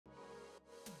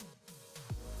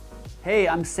Hey,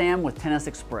 I'm Sam with Tennis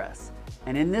Express,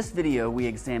 and in this video we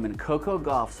examine Coco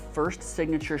Gauff's first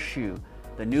signature shoe,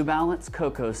 the New Balance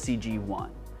COCO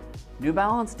CG1. New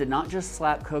Balance did not just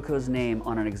slap Coco's name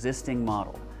on an existing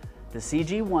model. The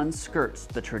CG1 skirts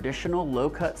the traditional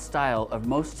low-cut style of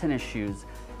most tennis shoes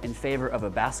in favor of a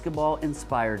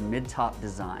basketball-inspired mid-top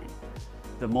design.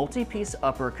 The multi-piece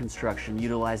upper construction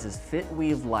utilizes fit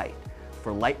weave light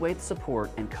for lightweight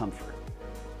support and comfort.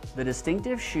 The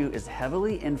distinctive shoe is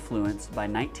heavily influenced by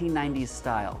 1990s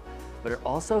style, but it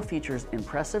also features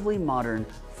impressively modern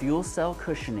fuel cell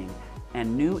cushioning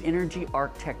and new energy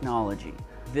arc technology.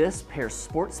 This pairs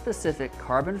sport-specific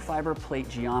carbon fiber plate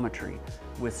geometry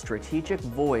with strategic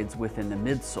voids within the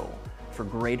midsole for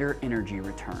greater energy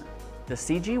return. The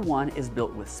CG1 is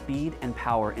built with speed and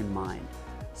power in mind,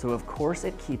 so of course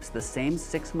it keeps the same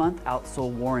 6-month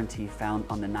outsole warranty found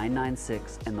on the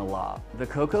 996 and the Lob. The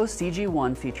COCO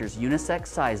CG1 features unisex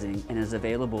sizing and is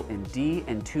available in D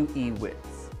and 2E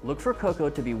widths. Look for Coco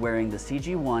to be wearing the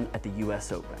CG1 at the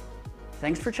US Open.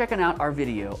 Thanks for checking out our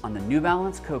video on the New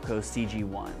Balance COCO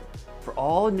CG1. For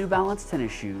all New Balance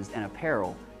tennis shoes and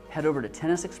apparel, head over to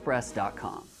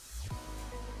tennisexpress.com.